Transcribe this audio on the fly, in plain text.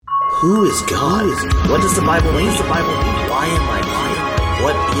Who is God? What does the Bible mean? Why am I lying?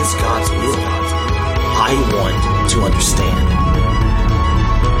 What is God's will? I want to understand.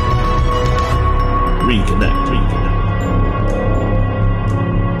 Reconnect.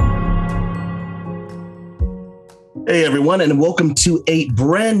 Hey everyone, and welcome to a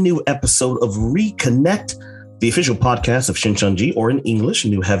brand new episode of Reconnect, the official podcast of Shincheonji, or in English,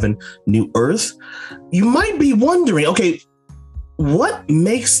 New Heaven, New Earth. You might be wondering, okay, what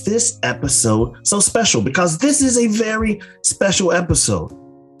makes this episode so special? Because this is a very special episode,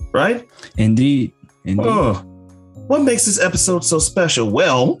 right? Indeed. What makes this episode so special?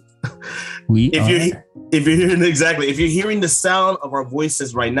 Well, if you're hearing the sound of our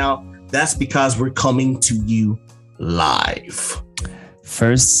voices right now, that's because we're coming to you live.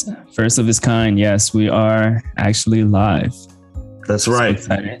 First of its kind. Yes, we are actually live. That's right.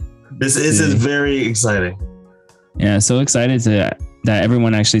 This is very exciting. Yeah, so excited that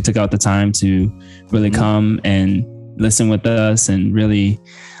everyone actually took out the time to really come and listen with us and really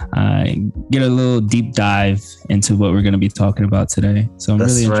get a little deep dive into what we're going to be talking about today. So I'm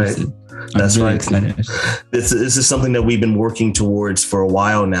really interested. That's really excited. This is something that we've been working towards for a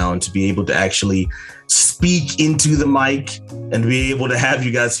while now, and to be able to actually speak into the mic and be able to have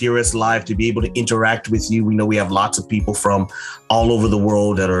you guys hear us live, to be able to interact with you. We know we have lots of people from all over the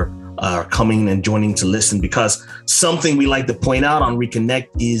world that are coming and joining to listen, because something we like to point out on Reconnect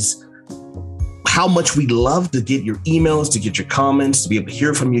is how much we love to get your emails, to get your comments, to be able to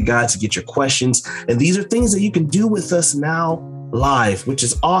hear from you guys, to get your questions. And these are things that you can do with us now live, which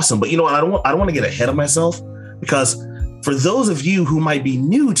is awesome. But you know what? I don't want to get ahead of myself, because for those of you who might be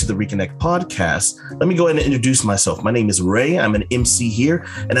new to the Reconnect podcast, let me go ahead and introduce myself. My name is Ray. I'm an MC here.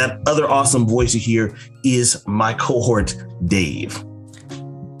 And that other awesome voice you hear is my cohort, Dave.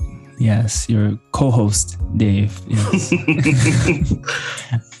 Yes, your co-host, Dave. Yes.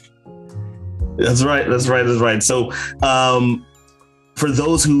 That's right. So for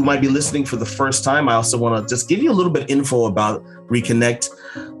those who might be listening for the first time, I also want to just give you a little bit of info about Reconnect.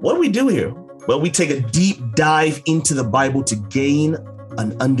 What do we do here? Well, we take a deep dive into the Bible to gain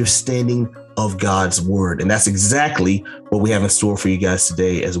an understanding of God's word. And that's exactly what we have in store for you guys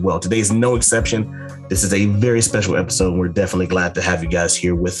today as well. Today is no exception. This is a very special episode, and we're definitely glad to have you guys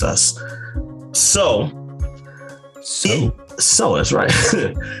here with us. So that's right.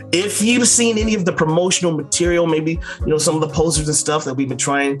 If you've seen any of the promotional material, maybe, some of the posters and stuff that we've been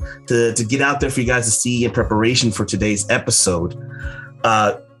trying to get out there for you guys to see in preparation for today's episode,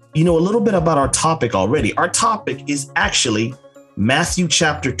 a little bit about our topic already. Our topic is actually Matthew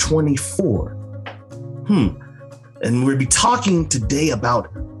chapter 24. And we'll be talking today about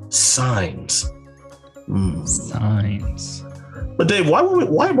signs. Signs. But Dave,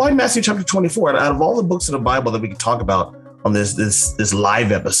 why Matthew chapter 24? Out of all the books in the Bible that we could talk about on this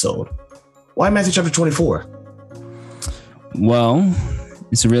live episode, why Matthew chapter 24? Well,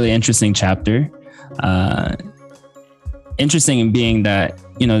 it's a really interesting chapter. Interesting in being that,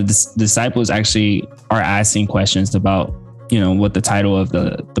 the disciples actually are asking questions about, what the title of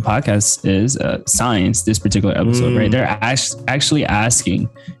the podcast is, signs, this particular episode, right? They're actually asking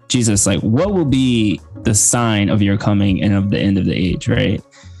Jesus, like, what will be the sign of your coming and of the end of the age, right?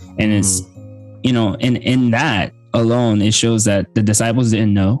 And it's, in that alone, it shows that the disciples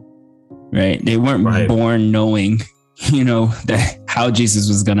didn't know, right? They weren't born knowing, that how Jesus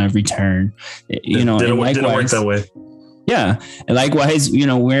was going to return, didn't work that way. Yeah. And likewise, we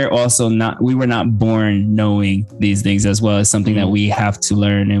were not born knowing these things as well. As something that we have to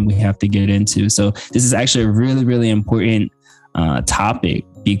learn and we have to get into. So this is actually a really, really important topic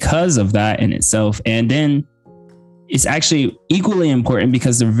because of that in itself. And then it's actually equally important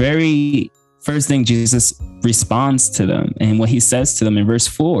because the very first thing Jesus responds to them and what he says to them in verse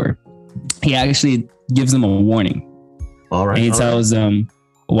 4, he actually gives them a warning. All right. And he tells them,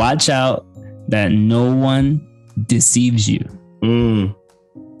 watch out that no one deceives you.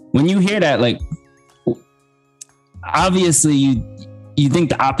 When you hear that, like, obviously you think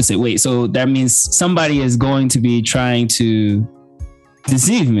the opposite. Wait, so that means somebody is going to be trying to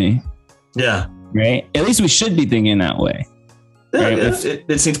deceive me? Yeah. Right? At least we should be thinking that way. Yeah, right?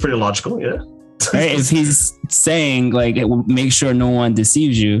 It seems pretty logical. Yeah. Right? If he's saying, like, it will make sure no one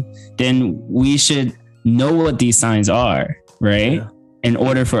deceives you, then we should know what these signs are, right? Yeah. In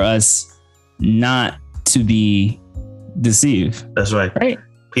order for us not to be deceived. That's right. Right.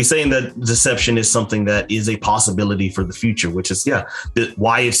 He's saying that deception is something that is a possibility for the future, which is,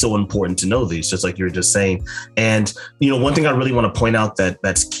 why it's so important to know these, just like you were just saying. And, one thing I really want to point out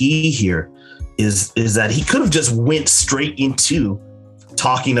that's key here is that he could have just went straight into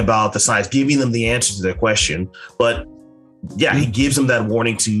talking about the signs, giving them the answer to their question. But he gives them that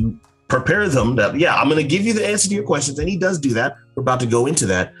warning to prepare them that, I'm going to give you the answer to your questions. And he does do that. We're about to go into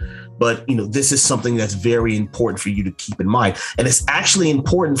that. But, this is something that's very important for you to keep in mind. And it's actually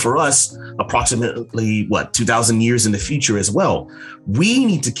important for us approximately 2,000 years in the future as well. We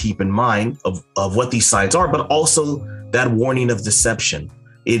need to keep in mind of what these signs are, but also that warning of deception.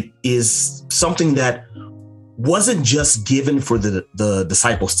 It is something that wasn't just given for the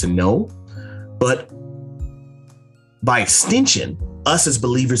disciples to know, but by extension, us as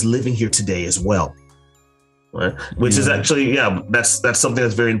believers living here today as well. Right? Which is actually, that's something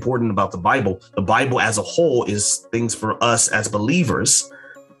that's very important about the Bible. The Bible as a whole is things for us as believers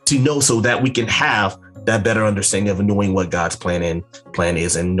to know so that we can have that better understanding of knowing what God's plan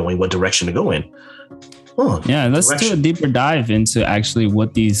is and knowing what direction to go in. Let's do a deeper dive into actually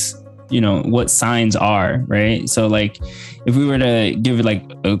what these, what signs are, right? So like if we were to give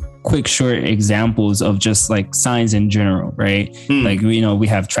like a quick short examples of just like signs in general, right? Like, we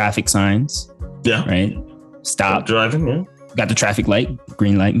have traffic signs. Yeah. Right. Stop driving. Yeah. Got the traffic light.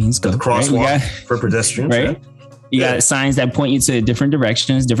 Green light means go. The crosswalk for pedestrians. Right. You got signs that point you to different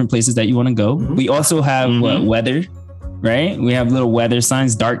directions, different places that you want to go. We also have weather, right? We have little weather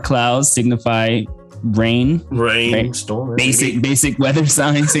signs. Dark clouds signify rain, right? Storm. Basic weather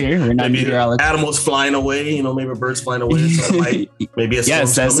signs here. We're not meteorologists. Animals flying away. Maybe birds flying away. Maybe a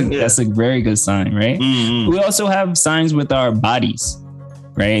storm. That's a very good sign, right? We also have signs with our bodies,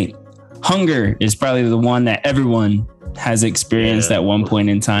 right? Hunger is probably the one that everyone has experienced at one point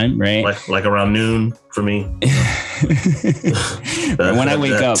in time, right? Like around noon for me. When I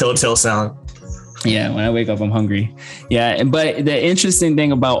wake up, telltale sound. Yeah, when I wake up, I'm hungry. Yeah, but the interesting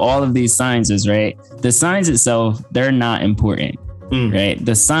thing about all of these signs is, right, the signs itself, they're not important, right?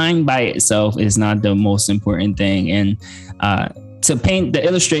 The sign by itself is not the most important thing. And to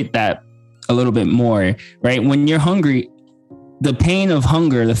illustrate that a little bit more, right? When you're hungry, the pain of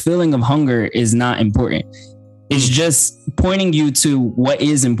hunger, the feeling of hunger is not important. It's just pointing you to what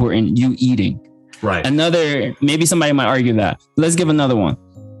is important, you eating. Right. Maybe somebody might argue that. Let's give another one.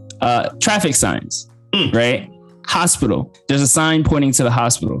 Traffic signs, right? Hospital. There's a sign pointing to the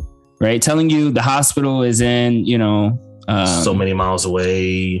hospital, right? Telling you the hospital is in, so many miles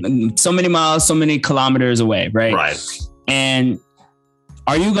away. So many miles, so many kilometers away, right? Right. And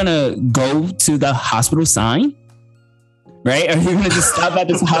are you going to go to the hospital sign? Right? Are you going to just stop at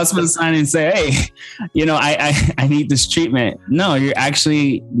this hospital sign and say, hey, I need this treatment? No, you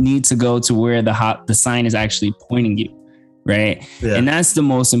actually need to go to where the sign is actually pointing you. Right. Yeah. And that's the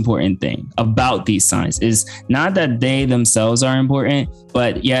most important thing about these signs is not that they themselves are important,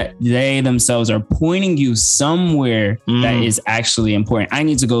 but yet they themselves are pointing you somewhere that is actually important. I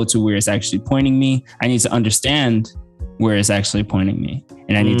need to go to where it's actually pointing me. I need to understand where it's actually pointing me,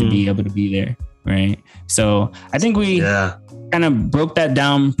 and I need to be able to be there. Right. So I think we kind of broke that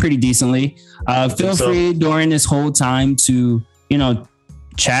down pretty decently. Feel free during this whole time to,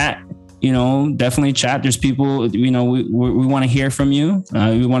 chat. Definitely chat. There's people, we want to hear from you.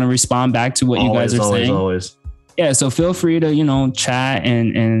 We want to respond back to what you guys are saying. Always. Yeah. So feel free to, chat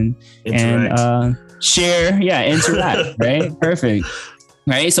and share. Yeah. Interact. Right. Perfect.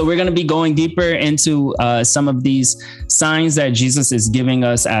 Right. So we're going to be going deeper into some of these signs that Jesus is giving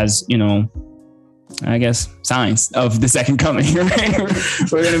us as, I guess, signs of the second coming. Right?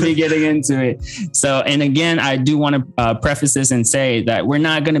 We're going to be getting into it. So, and again, I do want to preface this and say that we're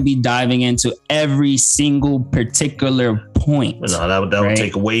not going to be diving into every single particular point. No, that would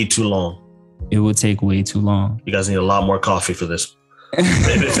take way too long. It would take way too long. You guys need a lot more coffee for this.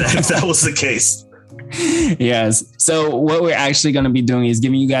 if that was the case. Yes. So what we're actually going to be doing is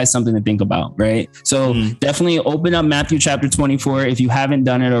giving you guys something to think about, right? So definitely open up Matthew chapter 24. If you haven't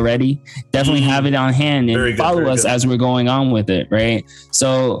done it already, definitely have it on hand and follow us as we're going on with it, right?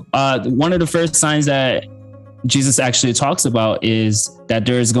 So one of the first signs that Jesus actually talks about is that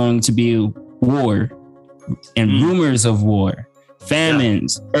there is going to be war and rumors of war,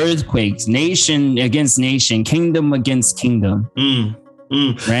 famines, earthquakes, nation against nation, kingdom against kingdom,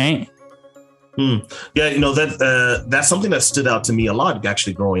 right? Yeah, that's something that stood out to me a lot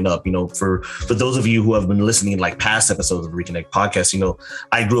actually growing up. For those of you who have been listening like past episodes of Reconnect podcast,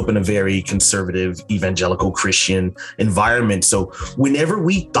 I grew up in a very conservative evangelical Christian environment. So whenever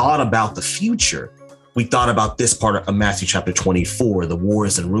we thought about the future, we thought about this part of Matthew chapter 24, the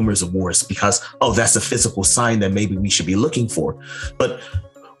wars and rumors of wars, because that's a physical sign that maybe we should be looking for. But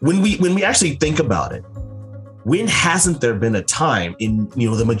when we actually think about it, when hasn't there been a time in,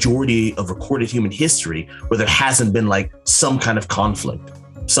 the majority of recorded human history where there hasn't been like some kind of conflict,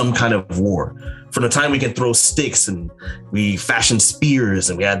 some kind of war. From the time we can throw sticks and we fashioned spears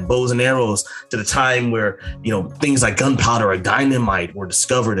and we had bows and arrows to the time where, things like gunpowder or dynamite were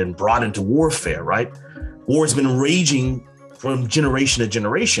discovered and brought into warfare, right? War has been raging from generation to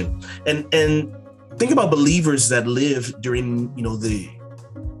generation. And think about believers that live during,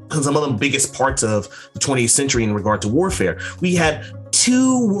 some of the biggest parts of the 20th century in regard to warfare. We had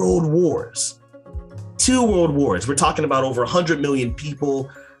 2 world wars. We're talking about over 100 million people,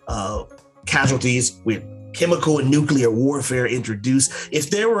 casualties with chemical and nuclear warfare introduced.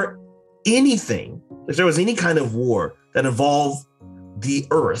 If there was any kind of war that involved the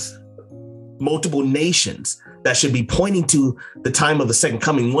earth, multiple nations, that should be pointing to the time of the second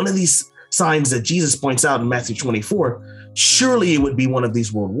coming, one of these signs that Jesus points out in Matthew 24, surely it would be one of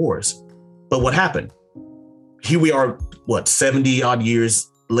these world wars. But what happened? Here we are, 70 odd years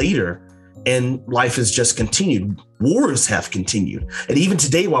later, and life has just continued. Wars have continued. And even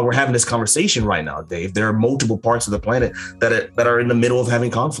today, while we're having this conversation right now, Dave, there are multiple parts of the planet that are in the middle of having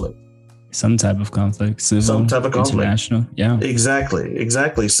conflict. Some type of conflict, civil, some type of conflict. International. Yeah,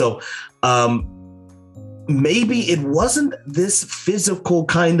 exactly. So maybe it wasn't this physical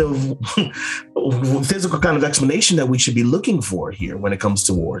kind of explanation that we should be looking for here when it comes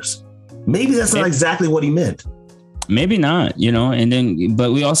to wars. Maybe that's not exactly what he meant. Maybe not,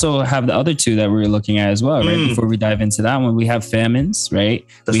 but we also have the other two that we're looking at as well, right? Before we dive into that one, we have famines, right?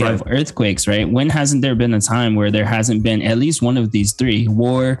 We have earthquakes, right? When hasn't there been a time where there hasn't been at least one of these three,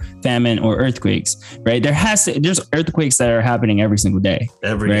 war, famine, or earthquakes, right? There's earthquakes that are happening every single day.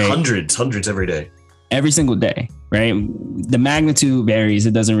 Hundreds every day. Every single day, right? The magnitude varies.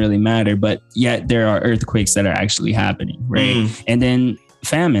 It doesn't really matter, but yet there are earthquakes that are actually happening, right? And then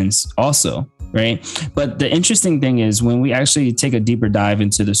famines also, right? But the interesting thing is when we actually take a deeper dive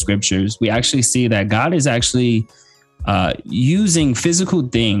into the scriptures, we actually see that God is actually using physical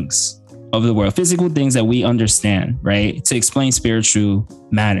things of the world, physical things that we understand, right? To explain spiritual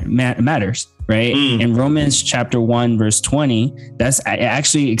matters, right? In Romans chapter 1, verse 20, it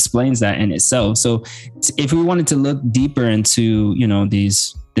actually explains that in itself. So if we wanted to look deeper into,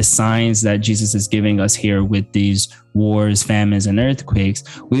 the signs that Jesus is giving us here with these wars, famines, and earthquakes,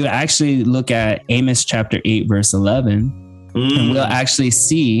 we will actually look at Amos chapter 8, verse 11, and we'll actually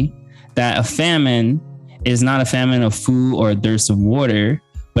see that a famine is not a famine of food or a thirst of water,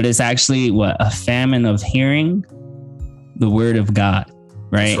 but it's actually a famine of hearing the word of God,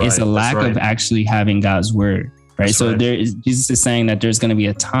 right? It's a lack of actually having God's word, right? Jesus is saying that there's going to be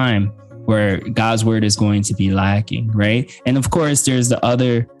a time where God's word is going to be lacking, right? And of course, there's the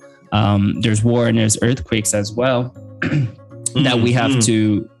other, there's war and there's earthquakes as well that we have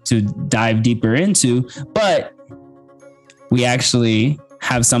to dive deeper into. But we actually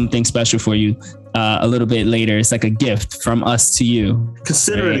have something special for you a little bit later. It's like a gift from us to you.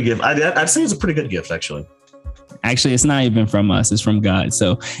 Consider it a gift. I'd say it's a pretty good gift, actually. Actually, it's not even from us. It's from God.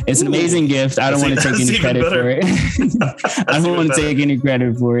 So it's an amazing gift. I don't want to take any credit for it. I don't want to take any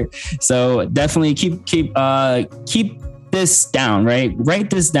credit for it. So definitely keep this down, right? Write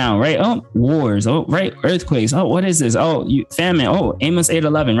this down, right? Oh, wars. Oh, right. Earthquakes. Oh, what is this? Oh, famine. Oh, Amos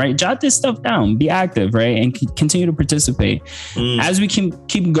 8:11, right? Jot this stuff down. Be active, right? And continue to participate. As we can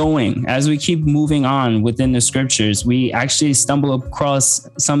keep going, as we keep moving on within the scriptures, we actually stumble across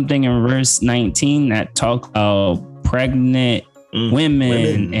something in verse 19 that talk about pregnant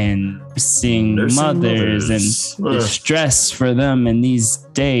women and nursing mothers and the stress for them in these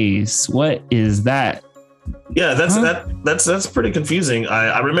days. What is that? Yeah, that's pretty confusing.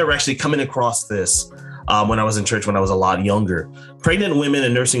 I remember actually coming across this when I was in church when I was a lot younger. Pregnant women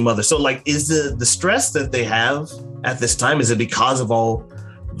and nursing mothers. So is the stress that they have at this time, is it because of all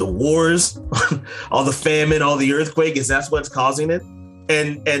the wars, all the famine, all the earthquake? Is that what's causing it?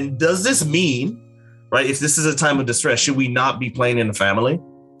 And does this mean, right, if this is a time of distress, should we not be playing in a family?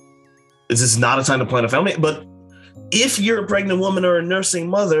 Is this not a time to play in a family? But if you're a pregnant woman or a nursing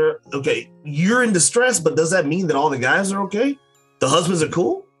mother, okay, you're in distress, but does that mean that all the guys are okay? The husbands are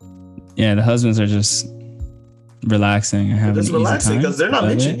cool? Yeah, the husbands are just relaxing and having because they're not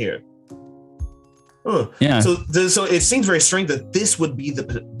mentioned here. Yeah. So it seems very strange that this would be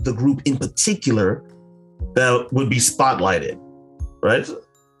the group in particular that would be spotlighted, right?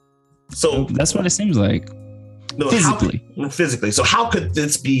 So that's what it seems like. No, physically. So how could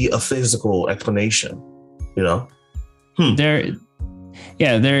this be a physical explanation? There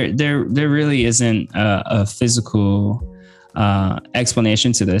really isn't a physical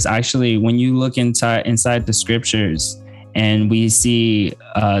explanation to this. Actually, when you look inside the scriptures, and we see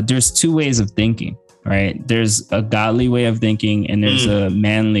there's two ways of thinking, right? There's a godly way of thinking and there's a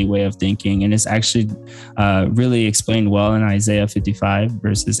manly way of thinking. And it's actually really explained well in Isaiah 55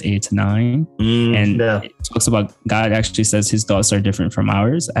 verses 8-9. And it talks about God actually says his thoughts are different from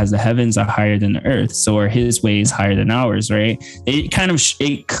ours. As the heavens are higher than the earth, so are his ways higher than ours, right? It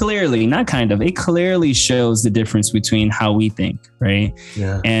clearly shows the difference between how we think, right?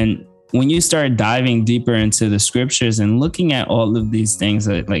 Yeah. And when you start diving deeper into the scriptures and looking at all of these things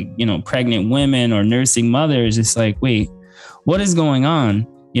like, you know, pregnant women or nursing mothers, it's like, wait, what is going on?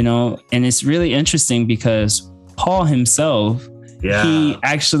 You know, and it's really interesting because Paul himself, he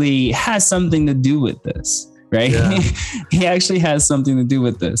actually has something to do with this, right? Yeah. He actually has something to do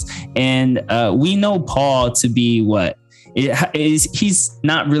with this. And we know Paul to be he's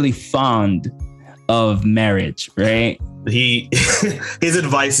not really fond of marriage, right? His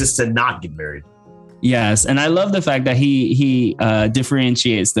advice is to not get married. Yes, and I love the fact that he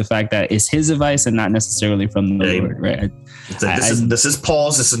differentiates the fact that it's his advice and not necessarily from the Lord, right? This is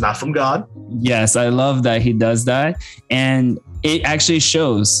Paul's. This is not from God. Yes, I love that he does that, and it actually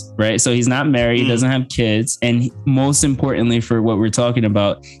shows, right? So he's not married, he doesn't have kids, and most importantly, for what we're talking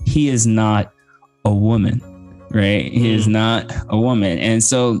about, he is not a woman, right? He is not a woman, and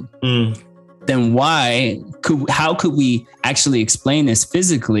so. Then how could we actually explain this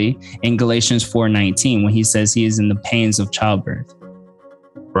physically in Galatians 4:19 when he says he is in the pains of childbirth?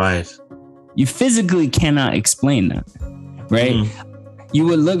 Right. You physically cannot explain that, right? You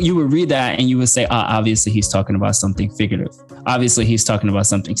would read that and you would say, obviously he's talking about something figurative. Obviously he's talking about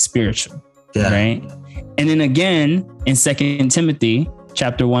something spiritual, right? And then again, in 2 Timothy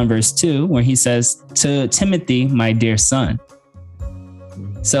chapter 1, verse 2, where he says, to Timothy, my dear son.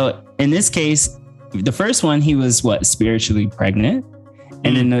 So in this case, the first one, he was spiritually pregnant.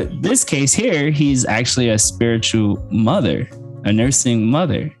 And in this case here, he's actually a spiritual mother, a nursing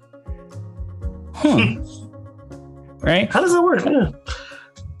mother. Right? How does that work? Yeah.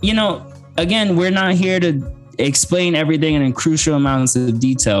 You know, again, we're not here to explain everything in crucial amounts of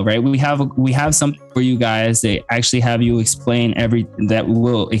detail, right? We have something for you guys that actually have you explain that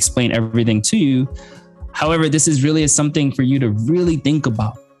will explain everything to you. However, this is really something for you to really think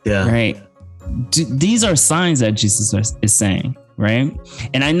about. Yeah. Right. These are signs that Jesus is saying, right?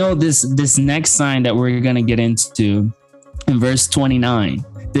 And I know this next sign that we're going to get into in verse 29,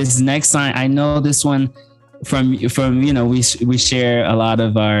 this next sign, I know this one from, you know, we share a lot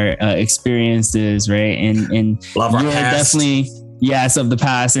of our experiences, right? And you're definitely, of the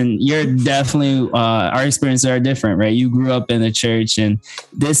past, and you're definitely, our experiences are different, right? You grew up in the church, and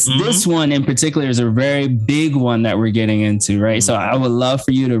this one in particular is a very big one that we're getting into, right? So I would love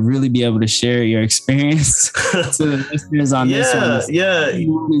for you to really be able to share your experience to the listeners on this one.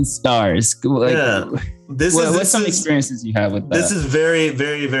 Moon and stars. What's some experiences you have with that? This is very,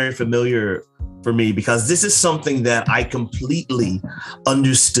 very, very familiar for me, because this is something that I completely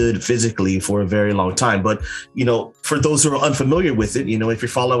understood physically for a very long time. But, you know, for those who are unfamiliar with it, you know, if you're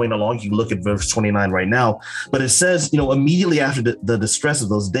following along, you can look at verse 29 right now. But it says, you know, immediately after the distress of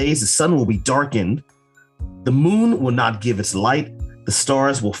those days, the sun will be darkened. The moon will not give its light. The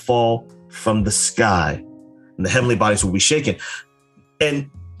stars will fall from the sky and the heavenly bodies will be shaken.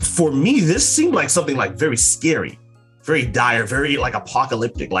 And for me, this seemed like something like very scary, very dire, very like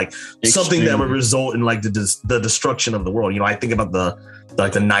apocalyptic, like something that would result in like the destruction of the world. You know, I think about the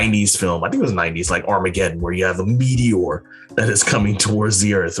 90s film, I think it was 90s, like Armageddon, where you have a meteor that is coming towards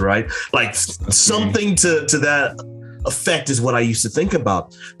the earth, right? Like something to that effect is what I used to think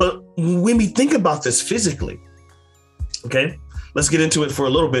about. But when we think about this physically, okay, let's get into it for a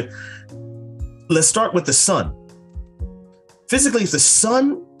little bit. Let's start with the sun. Physically, if the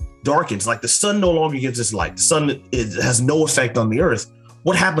sun darkens, like the sun no longer gives its light, the sun has no effect on the earth,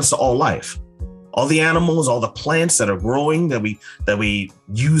 what happens to all life? All the animals, all the plants that are growing, that we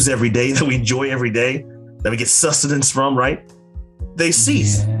use every day, that we enjoy every day, that we get sustenance from, right? They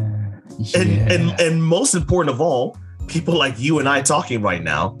cease. And most important of all, people like you and I talking right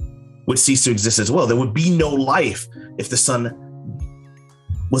now would cease to exist as well. There would be no life if the sun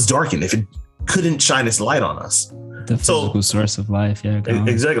was darkened, if it couldn't shine its light on us. The physical source of life. Yeah,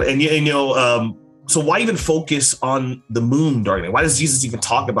 exactly. And you know, so why even focus on the moon darkening? Why does Jesus even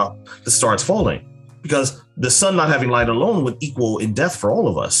talk about the stars falling? Because the sun not having light alone would equal in death for all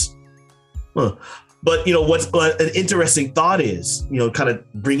of us. But you know, what an interesting thought is, you know, kind of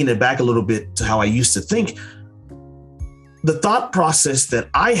bringing it back a little bit to how I used to think. The thought process that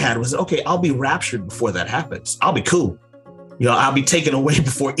I had was, okay, I'll be raptured before that happens. I'll be cool. You know, I'll be taken away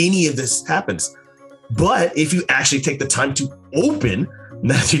before any of this happens. But if you actually take the time to open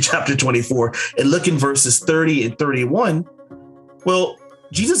Matthew chapter 24 and look in verses 30 and 31, well,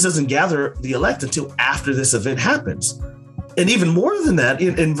 Jesus doesn't gather the elect until after this event happens. And even more than that,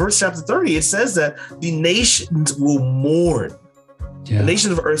 in verse chapter 30, it says that the nations will mourn. Yeah. The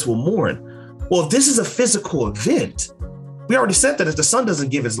nations of earth will mourn. Well, if this is a physical event, we already said that if the sun doesn't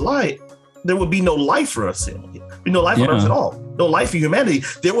give its light, there would be no life for us. There would be no life on earth at all. No life for humanity.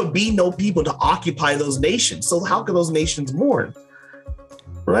 There would be no people to occupy those nations. So how can those nations mourn?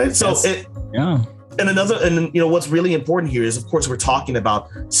 Right? So and what's really important here is, of course, we're talking about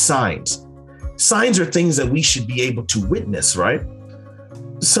signs. Signs are things that we should be able to witness, right?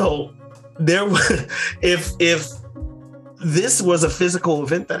 So if this was a physical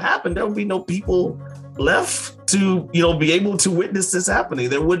event that happened, there would be no people left to, be able to witness this happening.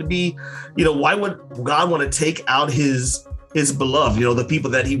 There would be, why would God want to take out his beloved, the people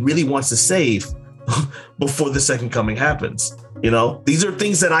that he really wants to save before the second coming happens? These are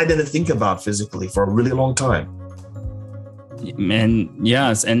things that I didn't think about physically for a really long time. And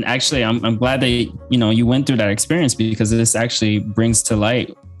yes, and actually, I'm glad that you went through that experience, because this actually brings to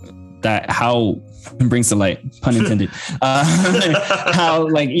light pun intended, how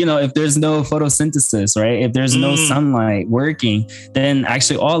if there's no photosynthesis, right? If there's no sunlight working, then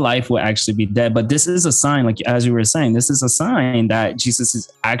actually all life will actually be dead. But this is a sign, like as you were saying, this is a sign that Jesus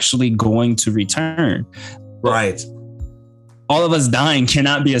is actually going to return. Right. All of us dying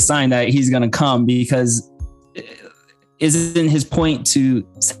cannot be a sign that he's going to come, because isn't his point to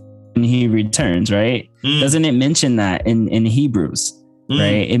when he returns, right? Doesn't it mention that in Hebrews,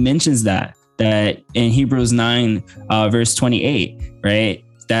 right? It mentions that in Hebrews 9, verse 28, right?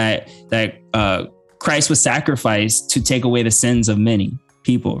 That Christ was sacrificed to take away the sins of many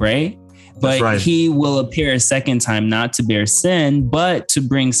people, right? But he will appear a second time, not to bear sin, but to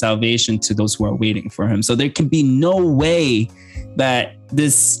bring salvation to those who are waiting for him. So there can be no way that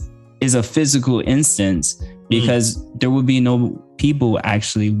this is a physical instance, because there will be no people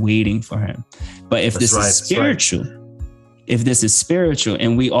actually waiting for him. But if this is spiritual, if this is spiritual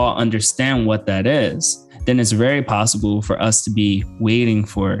and we all understand what that is, then it's very possible for us to be waiting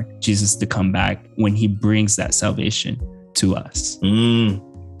for Jesus to come back when he brings that salvation to us.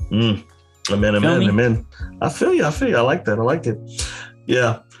 Amen, amen. I feel you. I like that. I like it.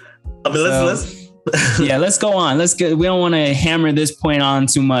 Yeah. I mean, let's go on. We don't want to hammer this point on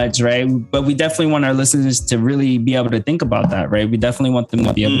too much, right? But we definitely want our listeners to really be able to think about that, right? We definitely want them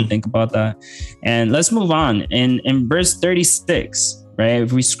to be able to think about that. And let's move on. In verse 36, right?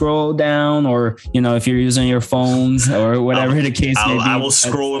 If we scroll down, or, if you're using your phones or whatever the case may be. I will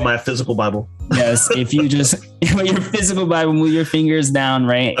scroll with my physical Bible. Yes. If you just, with your physical Bible, move your fingers down,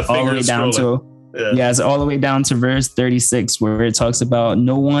 right? All the way down to... Yes, all the way down to verse 36, where it talks about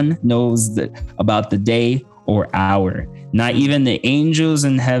no one knows about the day or hour, not even the angels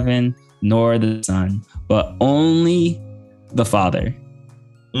in heaven, nor the Son, but only the Father.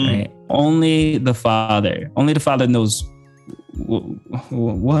 Right? Only the Father. Only the Father knows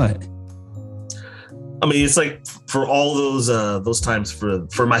what. I mean, it's like for all those times,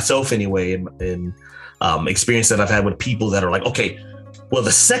 for myself anyway, in experience that I've had with people that are like, okay, well,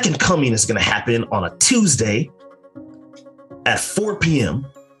 the second coming is going to happen on a Tuesday at 4 p.m.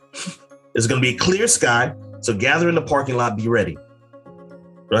 It's going to be a clear sky. So gather in the parking lot, be ready.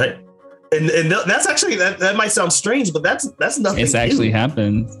 Right. And that's actually, that might sound strange, but that's nothing. It's actually new.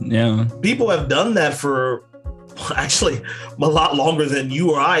 Happened. Yeah. People have done that for actually a lot longer than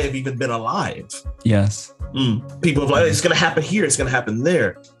you or I have even been alive. Yes. People have like, it's going to happen here. It's going to happen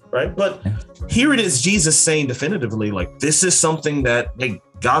there. Right. But here it is, Jesus saying definitively, like, this is something that, hey,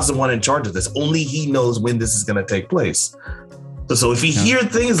 God's the one in charge of this. Only he knows when this is going to take place. So if you hear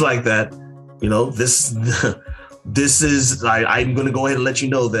things like that, this is, I'm going to go ahead and let you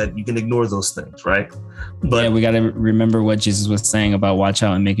know that you can ignore those things. Right. But we got to remember what Jesus was saying about watch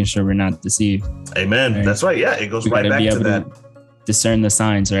out and making sure we're not deceived. Amen. Right? That's right. Yeah. It goes right back to that. Discern the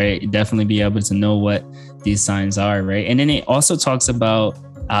signs, right? Definitely be able to know what these signs are. Right. And then it also talks about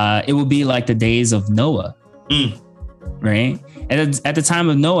it will be like the days of Noah, right? And at the time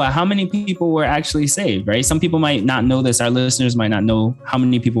of Noah, how many people were actually saved, right? Some people might not know this. Our listeners might not know how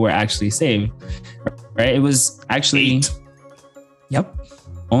many people were actually saved, right? It was actually 8. Yep.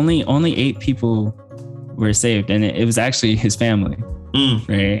 Only 8 people were saved, and it was actually his family,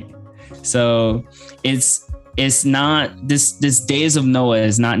 right? So it's not this days of Noah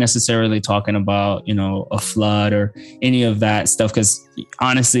is not necessarily talking about, a flood or any of that stuff. Cause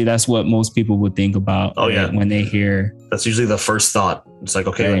honestly, that's what most people would think about when they hear. That's usually the first thought. It's like,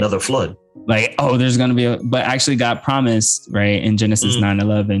 okay, another flood. Like, oh, there's going to be but actually God promised, right, in Genesis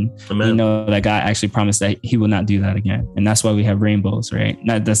 9:11, we know that God actually promised that he will not do that again. And that's why we have rainbows, right?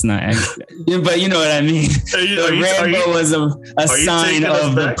 That's not but you know what I mean. Rainbow was a sign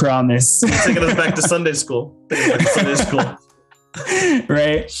of the promise. Taking us back to Sunday school.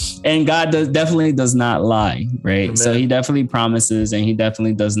 Right. And God definitely does not lie, right? Amen. So he definitely promises and he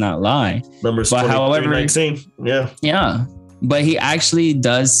definitely does not lie. Numbers 19. Yeah. But he actually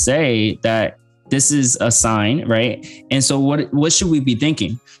does say that this is a sign, right? And so what should we be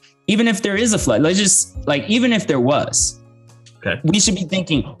thinking? Even if there is a flood, even if there was, we should be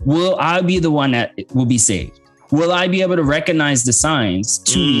thinking, will I be the one that will be saved? Will I be able to recognize the signs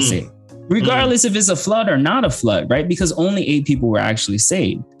to be saved? Regardless if it's a flood or not a flood, right? Because only 8 people were actually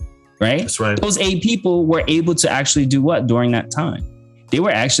saved, right? That's right. Those 8 people were able to actually do what during that time? They were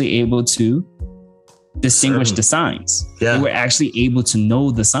actually able to distinguish the signs. They were actually able to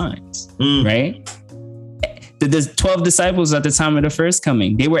know the signs, right? The 12 disciples at the time of the first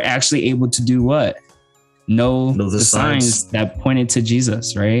coming, they were actually able to do what? Know the signs that pointed to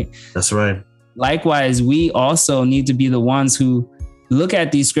Jesus, right? That's right. Likewise, we also need to be the ones who look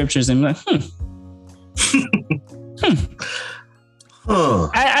at these scriptures and be like,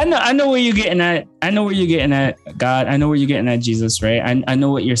 I know where you're getting at. I know where you're getting at, God. I know where you're getting at, Jesus, right? I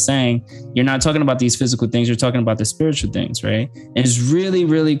know what you're saying. You're not talking about these physical things. You're talking about the spiritual things, right? And it's really,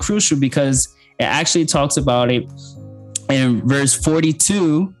 really crucial because it actually talks about it in verse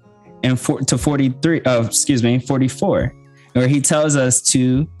 42 and 44, where he tells us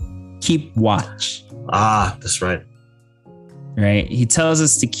to keep watch. That's right. Right? He tells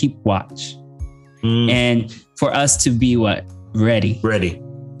us to keep watch. And for us to be what? Ready.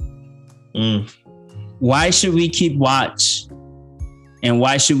 Why should we keep watch? And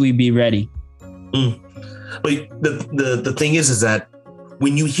why should we be ready? But the thing is that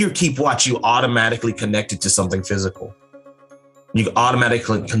when you hear keep watch, you automatically connect it to something physical. You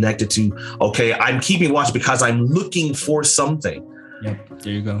automatically connect it to, okay, I'm keeping watch because I'm looking for something. Yep,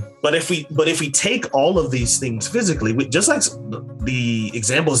 there you go. But if we take all of these things physically, just like the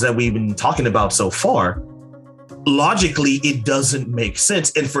examples that we've been talking about so far, logically, it doesn't make sense.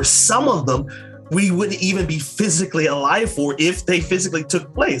 And for some of them, we wouldn't even be physically alive for if they physically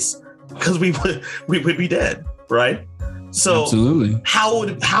took place, because we would be dead, right? So absolutely. How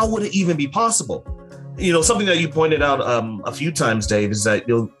would it even be possible? You know, something that you pointed out a few times, Dave, is that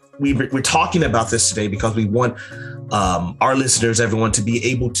we're talking about this today because we want our listeners, everyone, to be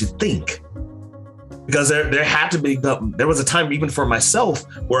able to think. Because there was a time even for myself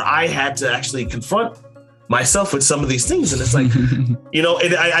where I had to actually confront myself with some of these things. And it's like, you know,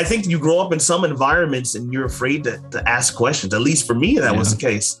 and I think you grow up in some environments and you're afraid to ask questions. At least for me, that was the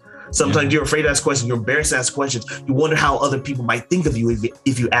case. Sometimes you're afraid to ask questions. You're embarrassed to ask questions. You wonder how other people might think of you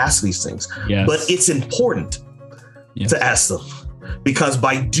if you ask these things. Yes. But it's important to ask them, because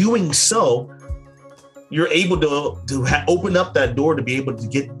by doing so, you're able to open up that door to be able to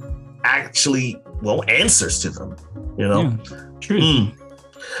get actually, answers to them, you know? Yeah. Truth.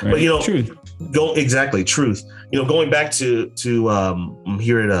 Right. But, you know, truth. Truth. You know, going back to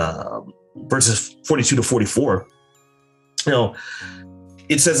here at verses 42 to 44, you know,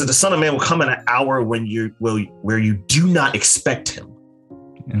 it says that the Son of Man will come in an hour where you do not expect him.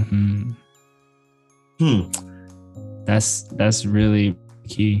 That's really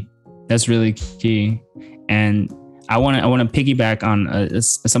key. That's really key. And I want to piggyback on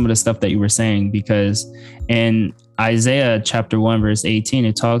some of the stuff that you were saying, because in Isaiah chapter 1, verse 18,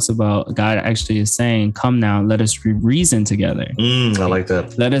 it talks about God actually is saying, come now, let us reason together. I like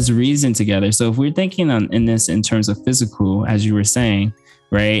that. Let us reason together. So if we're thinking in this in terms of physical, as you were saying,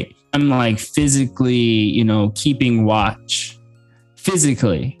 right? I'm like physically, you know, keeping watch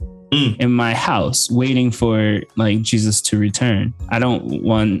physically in my house, waiting for like Jesus to return. I don't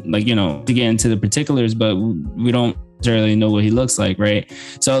want, like, you know, to get into the particulars, but we don't necessarily know what he looks like, right?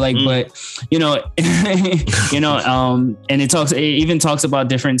 So like, but you know, and it even talks about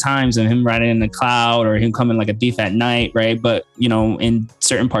different times of him riding in the cloud or him coming like a thief at night, right? But you know, in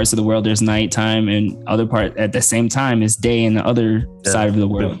certain parts of the world, there's nighttime, and other part at the same time is day in the other side of the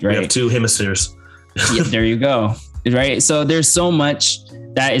world, right? We have two hemispheres. Yeah, there you go. Right. So there's so much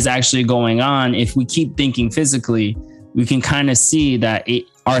that is actually going on. If we keep thinking physically, we can kind of see that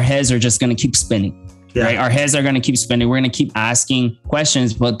our heads are just going to keep spinning. Yeah. Right. Our heads are going to keep spinning. We're going to keep asking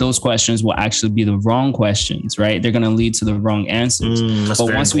questions, but those questions will actually be the wrong questions, right? They're going to lead to the wrong answers.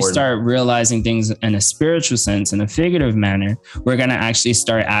 But once we start realizing things in a spiritual sense, in a figurative manner, we're going to actually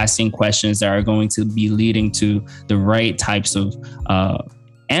start asking questions that are going to be leading to the right types of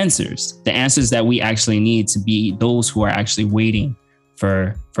answers, the answers that we actually need to be those who are actually waiting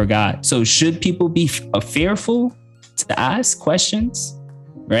for God. So should people be fearful to ask questions,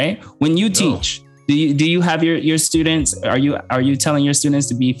 right? When you teach, do you have your students, are you telling your students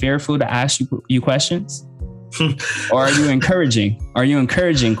to be fearful to ask you questions? Or are you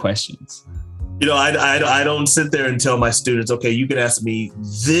encouraging questions? I don't sit there and tell my students, okay, you can ask me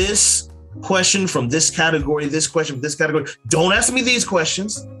this question from this category, this question from this category. Don't ask me these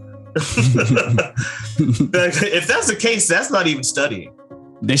questions. If that's the case, that's not even studying.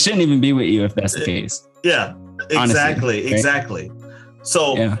 They shouldn't even be with you if that's the case. Yeah, exactly. Honestly, exactly. Right?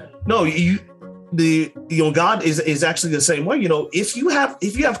 So no, God is actually the same way. If you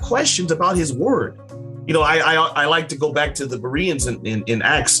have questions about his word, I like to go back to the Bereans in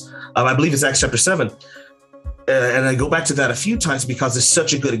Acts. I believe it's Acts chapter 7. And I go back to that a few times because it's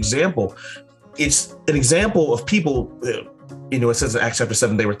such a good example. It's an example of people, it says in Acts chapter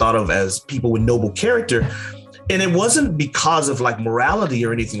 7, they were thought of as people with noble character. And it wasn't because of like morality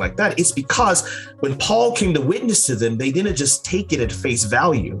or anything like that. It's because when Paul came to witness to them, they didn't just take it at face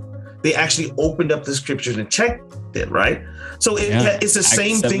value. They actually opened up the scriptures and checked it, right? So it's the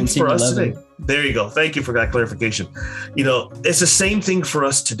same thing for us today. There you go. Thank you for that clarification. It's the same thing for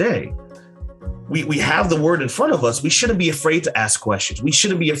us today. We have the word in front of us. We shouldn't be afraid to ask questions. We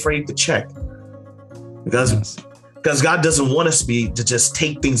shouldn't be afraid to check because God doesn't want us to just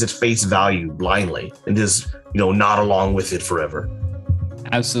take things at face value blindly and just, nod along with it forever.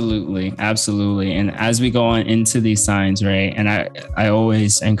 Absolutely. Absolutely. And as we go on into these signs, right? And I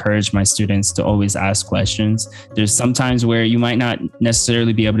always encourage my students to always ask questions. There's sometimes where you might not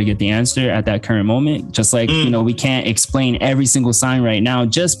necessarily be able to get the answer at that current moment. Just like, we can't explain every single sign right now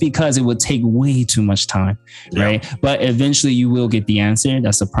just because it would take way too much time, right? But eventually you will get the answer.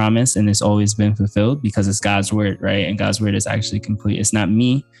 That's a promise. And it's always been fulfilled because it's God's word, right? And God's word is actually complete. It's not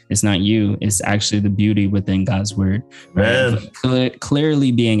me. It's not you. It's actually the beauty within God's word, right? Clearly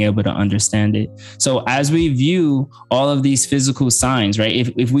being able to understand it. So as we view all of these physical signs,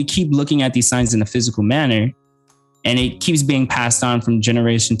 right? If we keep looking at these signs in a physical manner and it keeps being passed on from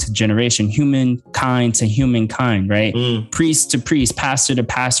generation to generation, humankind to humankind, right? Priest to priest, pastor to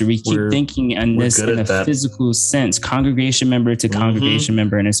pastor, we keep thinking in a physical sense, congregation member to congregation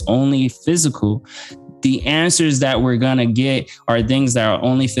member, and it's only physical. The answers that we're going to get are things that are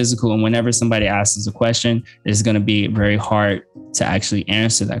only physical. And whenever somebody asks a question, it's going to be very hard to actually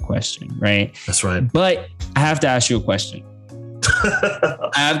answer that question, right? That's right. But I have to ask you a question.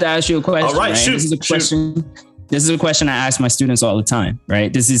 All right, shoot. This is a question I ask my students all the time,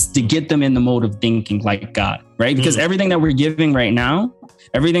 right? This is to get them in the mode of thinking like God, right? Because everything that we're giving right now,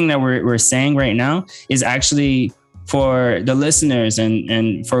 everything that we're saying right now is actually for the listeners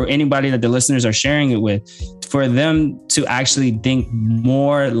and for anybody that the listeners are sharing it with, for them to actually think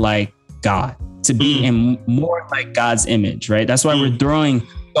more like God, to be in more like God's image, right? That's why we're throwing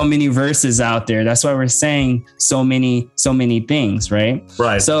so many verses out there. That's why we're saying so many things, right?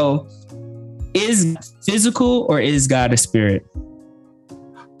 Right. So is physical or is God a spirit?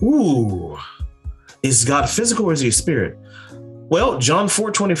 Ooh, is God physical or is he a spirit? Well, John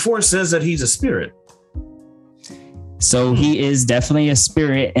 4:24 says that he's a spirit. So he is definitely a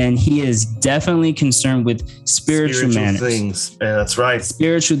spirit, and he is definitely concerned with spiritual manners. Things. Yeah, that's right.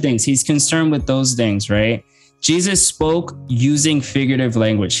 Spiritual things. He's concerned with those things, right? Jesus spoke using figurative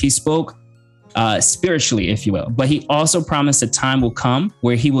language. He spoke spiritually, if you will, but he also promised a time will come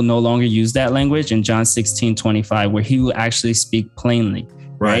where he will no longer use that language in John 16:25, where he will actually speak plainly,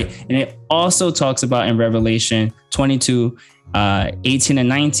 right? And it also talks about in Revelation 22, 18 and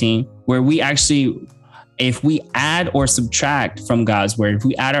 19, where we actually, if we add or subtract from God's word, if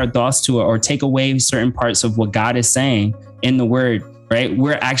we add our thoughts to it or take away certain parts of what God is saying in the word, right,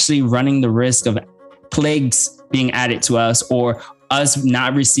 we're actually running the risk of plagues being added to us or us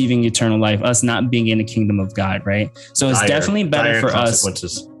not receiving eternal life, us not being in the kingdom of God, right? So it's definitely better for us.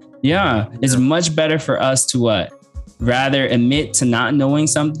 It's much better for us to what? Rather admit to not knowing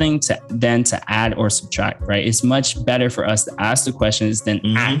something than to add or subtract, right? It's much better for us to ask the questions than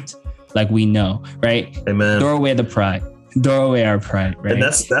act like we know, right? Amen. Throw away the pride. Throw away our pride, right? And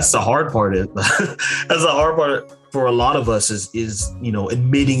that's the hard part. That's the hard part for a lot of us is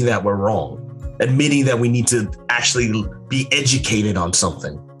admitting that we're wrong, admitting that we need to actually be educated on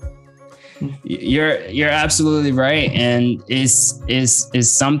something. You're absolutely right, and is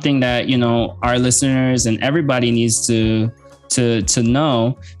something that our listeners and everybody needs to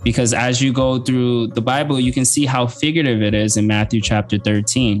know, because as you go through the Bible, you can see how figurative it is in Matthew chapter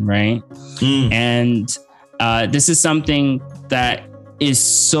 13, right? And this is something that is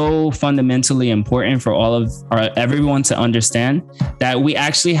so fundamentally important for everyone to understand, that we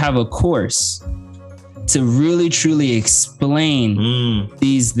actually have a course to really truly explain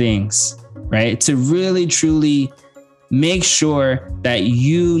these things, right? To really truly make sure that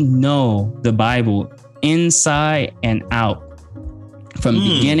you know the Bible inside and out, from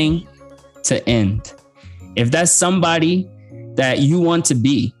beginning to end. If that's somebody that you want to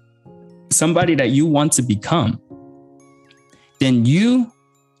be, somebody that you want to become, then you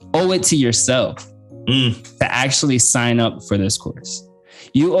owe it to yourself to actually sign up for this course.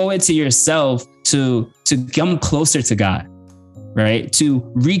 You owe it to yourself to come closer to God, right? To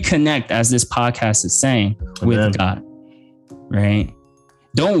reconnect, as this podcast is saying, with God, right?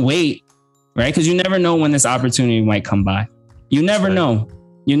 Don't wait, right? Because you never know when this opportunity might come by. You never know.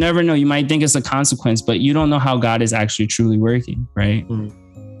 You never know. You might think it's a consequence, but you don't know how God is actually truly working, right?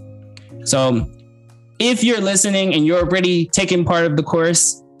 So if you're listening and you're already taking part of the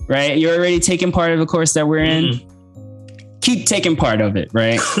course, right? You're already taking part of the course that we're in. Keep taking part of it,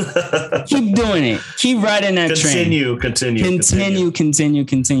 right? Keep doing it. Keep riding that train.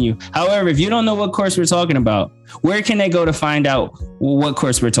 Continue. However, if you don't know what course we're talking about, where can they go to find out what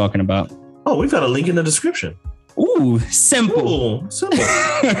course we're talking about? Oh, we've got a link in the description. Ooh, simple.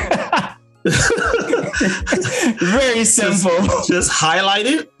 Very simple. Just highlight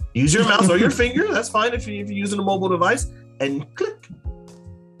it. Use your mouse or your finger. That's fine if you're using a mobile device, and click.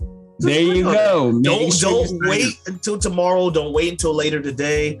 There you go. Don't wait until tomorrow. Don't wait until later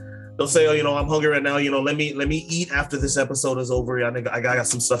today. Don't say, oh, I'm hungry right now. Let me eat after this episode is over. I got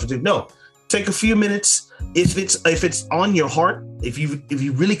some stuff to do. No, take a few minutes. If it's on your heart, if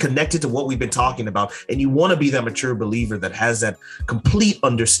you really connected to what we've been talking about, and you want to be that mature believer that has that complete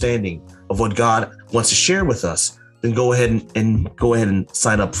understanding of what God wants to share with us, then go ahead and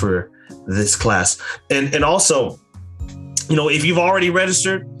sign up for this class. And also, if you've already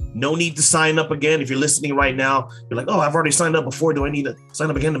registered, no need to sign up again. If you're listening right now, you're like, oh, I've already signed up before. Do I need to sign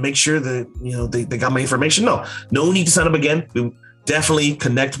up again to make sure that, they got my information? No need to sign up again. We'll definitely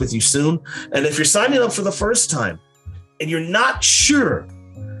connect with you soon. And if you're signing up for the first time and you're not sure,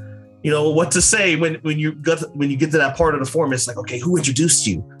 what to say when you get to that part of the form, it's like, okay, who introduced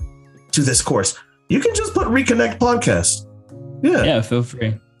you to this course? You can just put Reconnect Podcast. Yeah, feel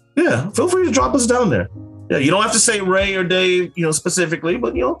free. Yeah, feel free to drop us down there. Yeah, you don't have to say Ray or Dave, specifically,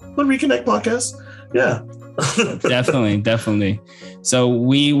 but put Reconnect Podcast. Yeah. Definitely. So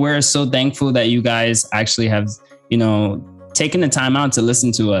we're so thankful that you guys actually have, taken the time out to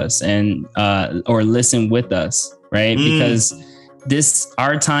listen to us and or listen with us, right? Because this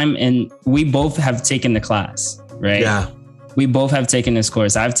our time, and we both have taken the class, right? Yeah. We both have taken this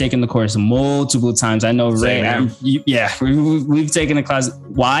course. I've taken the course multiple times. I know Ray. We've taken the class.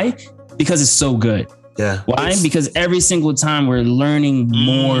 Why? Because it's so good. Yeah. Why? Because every single time we're learning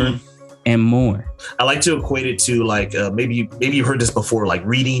more and more. I like to equate it to like maybe you heard this before, like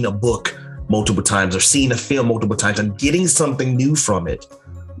reading a book multiple times or seeing a film multiple times and getting something new from it,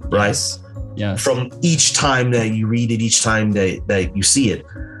 right? Yes. From each time that you read it, each time that you see it,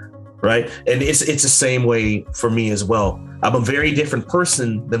 right? And it's the same way for me as well. I'm a very different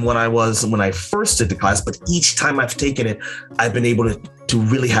person than when I was when I first did the class, but each time I've taken it, I've been able to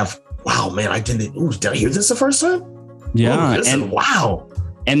really have, wow, man, did I hear this the first time? Yeah. Wow.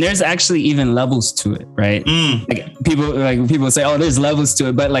 And there's actually even levels to it, right? Like people say, oh, there's levels to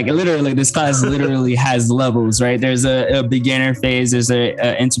it, but like literally this class literally has levels, right? There's a beginner phase, there's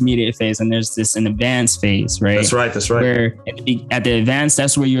a intermediate phase, and there's an advanced phase, right? That's right. Where at the advanced,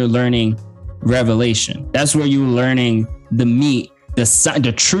 that's where you're learning revelation. That's where you're learning the meat,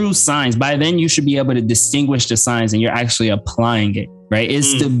 the true signs. By then you should be able to distinguish the signs and you're actually applying it. Right.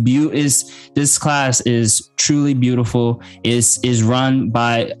 This class is truly beautiful. Is run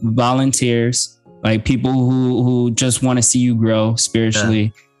by volunteers, like people who just want to see you grow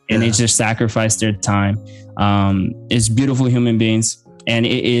spiritually, and they just sacrifice their time. It's beautiful human beings, and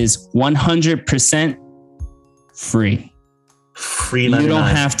it is 100% free. Free. You don't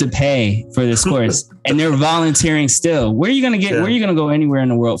have to pay for this course, and they're volunteering still. Where are you gonna go anywhere in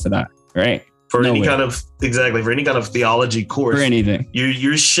the world for that? Right. For any kind of theology course, for anything,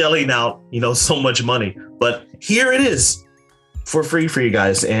 you're shelling out, so much money. But here it is for free for you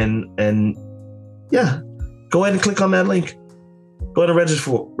guys, and yeah, go ahead and click on that link. Go ahead and register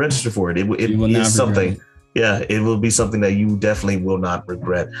for it. It is something. Yeah, it will be something that you definitely will not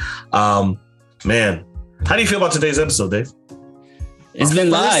regret. Man, how do you feel about today's episode, Dave? It's been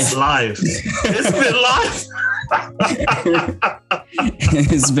live. It's been live.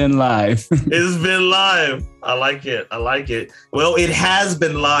 It's been live. It's been live. I like it. Well, it has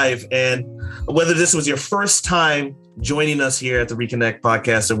been live. And whether this was your first time joining us here at the Reconnect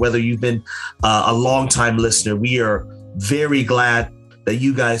Podcast, or whether you've been a long-time listener, we are very glad that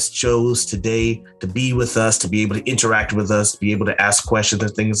you guys chose today to be with us, to be able to interact with us, to be able to ask questions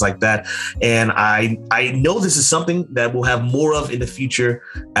and things like that. And I know this is something that we'll have more of in the future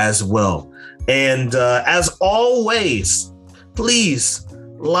as well. And as always, please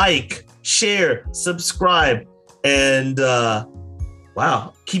like, share, subscribe, and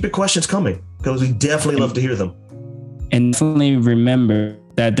keep your questions coming, because we definitely love to hear them. And definitely remember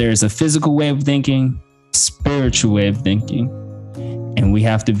that there's a physical way of thinking, spiritual way of thinking, and we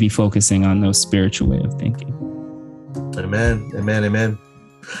have to be focusing on those spiritual way of thinking. Amen. Amen. Amen.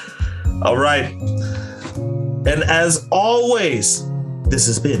 All right. And as always, this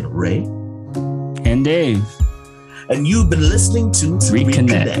has been Ray and Dave. And you've been listening to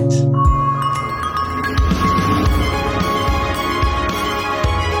Reconnect.